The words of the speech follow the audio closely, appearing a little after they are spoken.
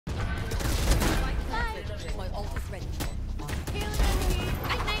ult is ready.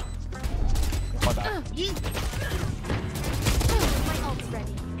 Night. My bad. My ult's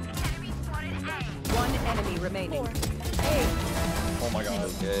ready. One enemy remaining. Oh my god.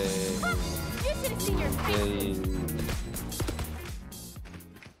 Okay. You should have seen your face.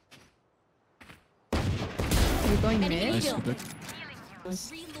 Okay. You're going Enemy mid? Nice. kill. Good.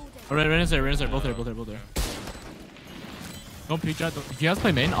 Reloaded. Alright, Rena's there, both there. Don't peek Jet. If you guys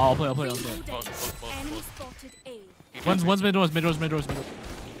play main, I'll play on side. Enemy spotted A. One's mid doors.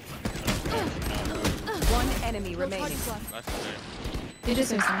 One enemy remaining. You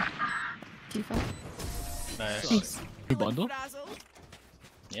just missed him. Default. Nice. Thanks. You bundle?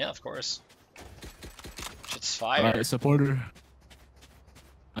 Yeah, of course. Shit's fire. Alright, supporter.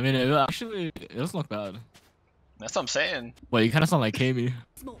 I mean, it doesn't look bad. That's what I'm saying. Wait, you kind of sound like Kaemi.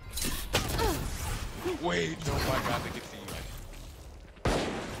 Smoke. Wait, oh my god, they can see you.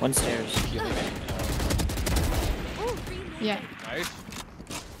 One stairs. Yeah. Nice.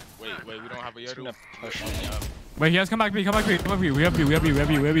 Wait, we don't have a Yoru. Wait, he has come back B. We have B.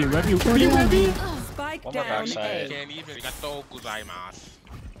 Spike One more down backside. A. Can't even. Arigatou gozaimasu.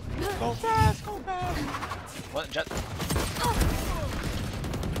 Go fast. What? Jet?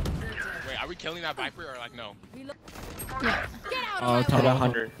 Wait, are we killing that Viper or like no? Yeah. Get out Oh, of my Hit way.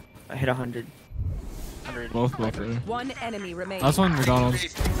 100. I hit 100. Both there. One enemy remaining. Last one, McDonald's.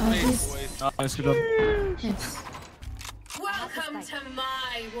 Please, please. boys. Nice, good job. Yes. Welcome to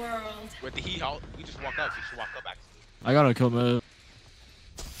my world. With the heat out, we just walk up. We should walk up actually. I gotta kill mid.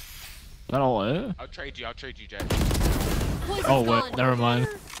 That all it? I'll trade you, Jet. Poison Oh wait, gone. never mind.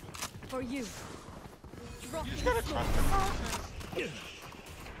 For you. Drop You just gotta trust the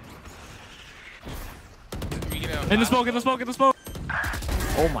In the smoke.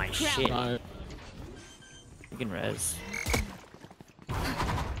 Oh my shit. Nice. You can res.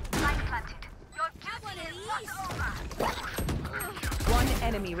 One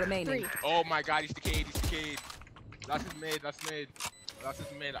enemy remaining. Oh my god, he's decayed. That's his mid.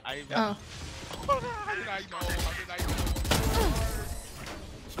 I Oh. How did I know?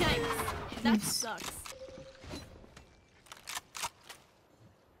 Yikes. That sucks.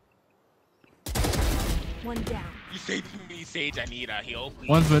 One down. You saved me, Sage. I need a heal, please.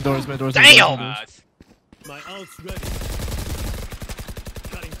 One's mid doors. Damn! My ult's ready.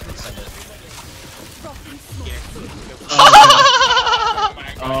 Cutting through. Dropping smoke. Oh my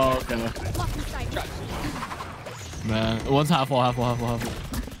god. Oh, okay. Blocking sight. Man, one's half wall.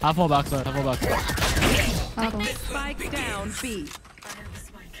 Half wall backside. Apple. Spike down B.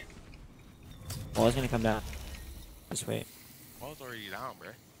 Oh, it's gonna come down. Just wait. Ball's already down, bro.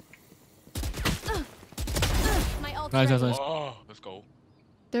 My ult's Nice. ready. Oh, let's go.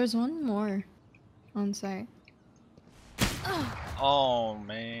 There's one more on site. Oh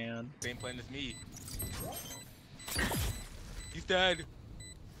man. Same plan as me. He's dead.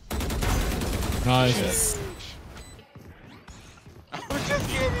 Nice. I was just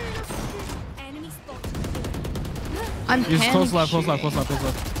kidding. Enemy spotted. I'm He's close left. panicking.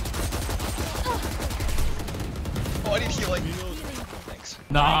 Oh, I need healing. Thanks.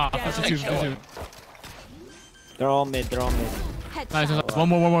 Nah, that's a two. They're all mid. Headshot. Nice. One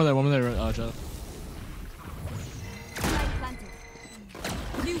more there. Jet. Light planted.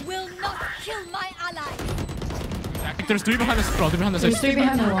 You will not kill my ally. There's three behind the scroll. There's three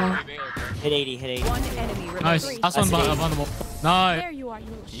behind the wall. Hit 80. One enemy remaining. Nice. Last one That's behind the wall. Nice. There you are, you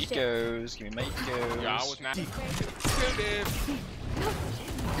little shit. Ecos. Give me my ecos. Yeah, I was not.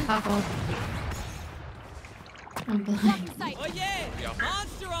 Apple. I'm blind. Blocking sight.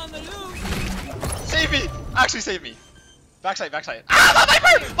 Save me! Actually, save me. Backside. Ah,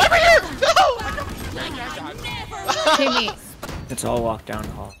 Viper here! No! Kimmy. Let's all walk down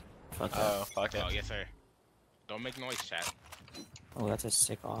the hall. Fuck that. Oh, fuck it. Oh, yes, sir. Don't make noise, chat. Oh, that's a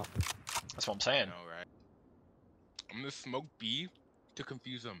sick op. That's what I'm saying. I know, right? I'm gonna smoke B to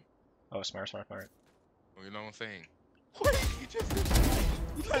confuse them. Oh, smart. Oh, you know what I'm saying?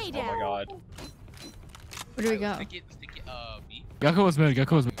 Stay Oh down. my god. Where do we go? Stick it, B. Gekko was mid.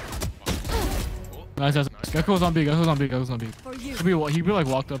 Nice. Gekko was on B. For you. He be like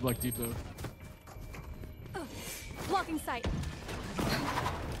walked up like deep though. Blocking sight.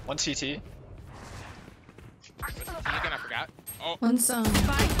 One CT. Again, I forgot. Oh, One's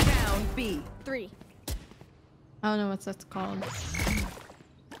Spike down B. 3. I don't know what that's called.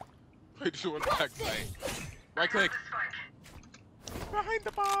 wait, one backside. Right click. Behind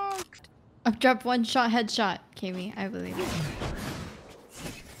the box. I've dropped one shot headshot, Kaemi. I believe.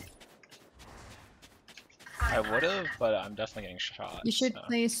 I would've, but I'm definitely getting shot. You should so.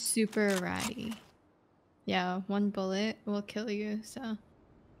 play super ratty. Yeah, one bullet will kill you, so.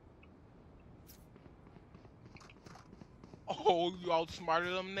 Oh, you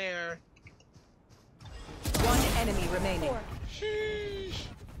outsmarted them there. One enemy remaining. Sheesh.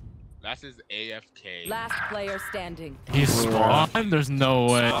 That's his AFK. Last player standing. He's spawned? There's no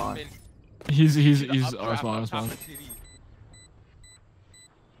way. Spawn. He's Updraft our spawn, on our top spawn. of TD.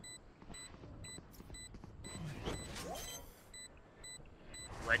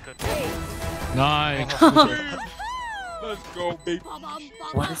 Right click. Nice. Let's go, baby.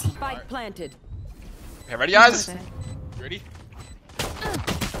 What is he? Spike planted. Okay, ready, guys? Okay. You ready?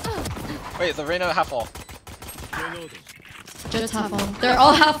 Wait, the Reyna half wall. Reloading. Just half wall. They're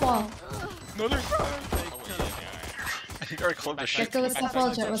all half wall. No, they're I think I already closed the shit. Gekko was half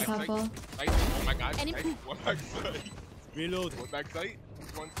wall, Jet was half wall. Oh my god. Enemy- One back side. Reloading. One back side.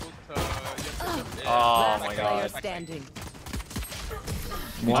 One close to. Oh Last my player god. standing.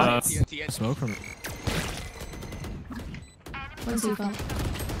 What? TNT. Smoke from it. One's default.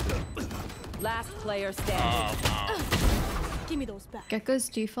 Last player standing. Give me those back. Gekko's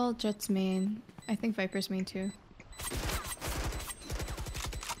default, Jet's main. I think Viper's main too.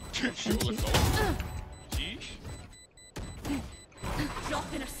 Sheesh.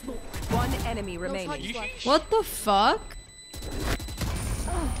 Drop in a smoke. One enemy No remaining. target left. What the fuck?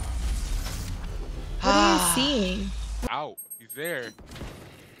 What are you seeing? Out. He's there.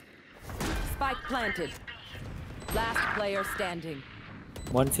 Spike planted. Last player standing.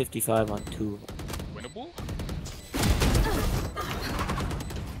 155 on 2. Winnable?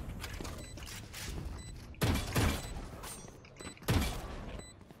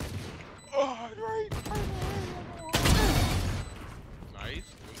 Oh, right. Nice.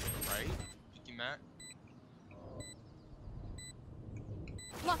 Right. Peeking that.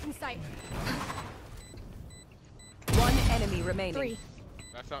 Blocking sight. One enemy remaining. 3.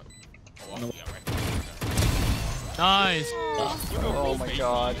 That's not. Oh, well, yeah, right. Nice. Oh my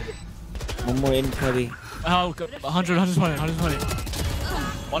god. One more in, Cubby. Oh, 100, 120, 120.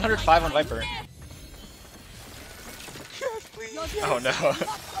 105 on Viper. Yes, please. Oh no.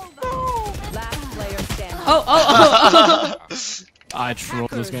 Last player standing. Oh. I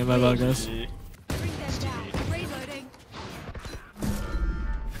trolled this game, my bad, guys. Bring them down. Reloading.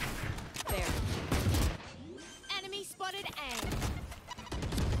 There. Enemy spotted A.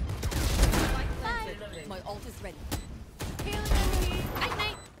 My ult is ready. Healing enemy.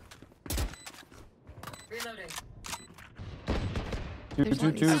 Ignite. There's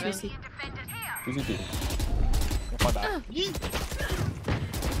one CC. My bad.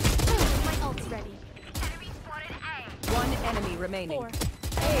 My ult's ready. One enemy remaining. 4.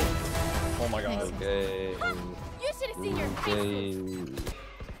 Oh my god. Okay. You should have seen your faces.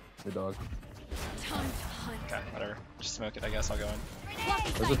 Good dog. Time to hunt. Okay, whatever. Just smoke it, I guess I'll go in.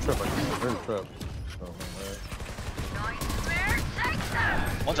 Blocking There's a sight. trip. There's a trip. Oh, alright.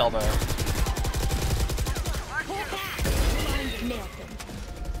 One's elbow. Pull back. Nailed him.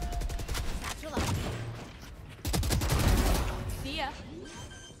 Satchel up. See ya.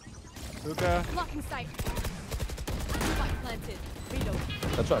 Luca. Blocking sight. Spike planted. Reload.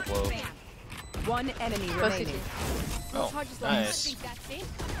 That shot close. Bam. One enemy remaining. Oh, Charges left. nice. Think that's it?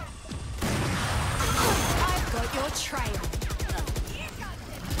 I've got your trail.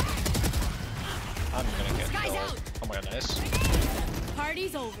 I'm gonna get Sky's killed. out. Oh my god, nice.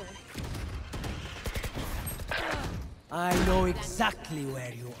 Party's over. I know exactly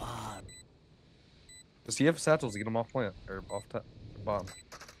where you are. Does he have satchels to get him off plant? Or off bottom?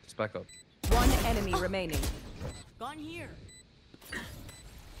 Just back up. One enemy remaining. Gone here.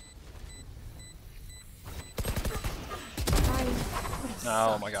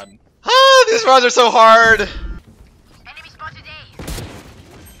 Oh my god. Ah, these rounds are so hard!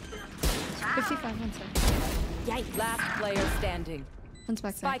 55, one side. Yikes. Last player standing. One's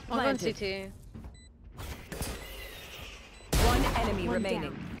backside. Spike planted. One enemy One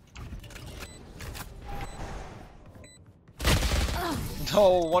remaining.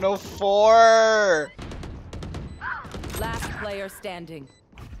 No, 104! Last player standing.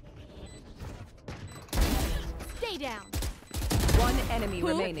 Stay down. One enemy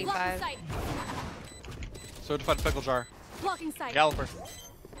remaining. Blocking sight. Certified pickle jar. Blocking sight. Galloper.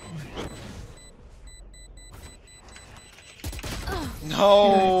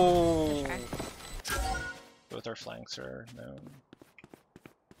 No! Both our flanks are known.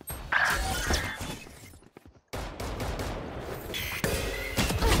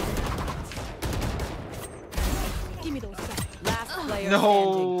 Give me those back. Last player standing.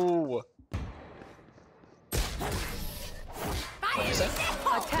 No!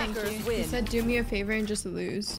 Attackers He win. said, do me a favor and just lose.